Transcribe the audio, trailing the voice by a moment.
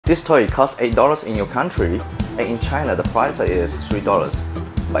This toy costs $8 in your country, and in China the price is $3.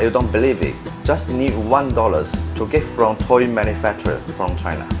 But you don't believe it, just need $1 to get from toy manufacturer from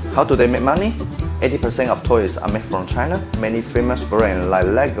China. How do they make money? 80% of toys are made from China. Many famous brands like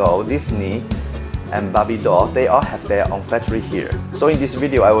Lego, Disney, and Barbie doll, they all have their own factory here. So in this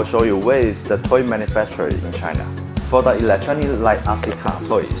video, I will show you where is the toy manufacturer in China. For the electronic like RC car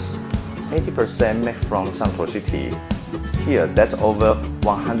toys, 80% made from Shantou City. Here, that's over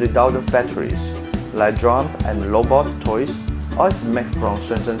 100,000 factories. Like drum and robot toys, all is made from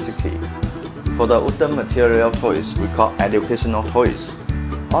Shenzhen City. For the wooden material toys, we call educational toys.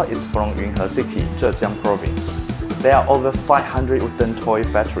 All is from Yunhe City, Zhejiang Province. There are over 500 wooden toy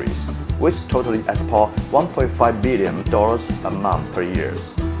factories, which totally export $1.5 billion a month per year.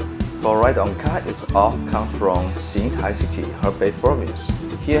 For ride-on car, it all comes from Xintai City, Hebei Province.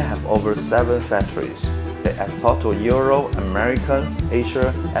 Here have over 7 factories. They export to Europe, America,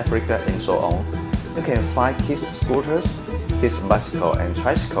 Asia, Africa, and so on. You can find kids scooters, kids bicycle and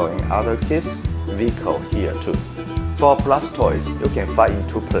tricycle, and other kids vehicle here too. For plus toys, you can find in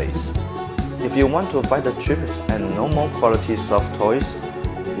 2 places. If you want to buy the cheapest and normal quality soft toys,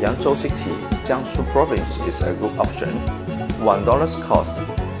 Yangzhou City, Jiangsu Province is a good option. $1 cost,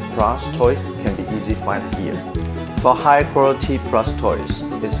 plus toys can be easy find here. For high quality plus toys,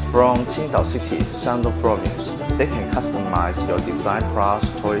 it's from Qingdao City, Shandong Province. They can customize your design plus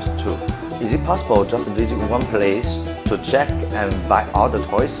toys too. Is it possible just visit one place to check and buy all the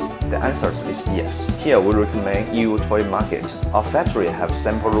toys? The answer is yes. Here we recommend Yiwu Toy Market. Our factory have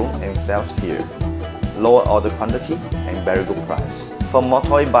sample room and sales here. Lower order quantity and very good price. For more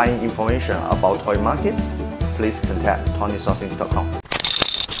toy buying information about toy markets, please contact TonySourcing.com.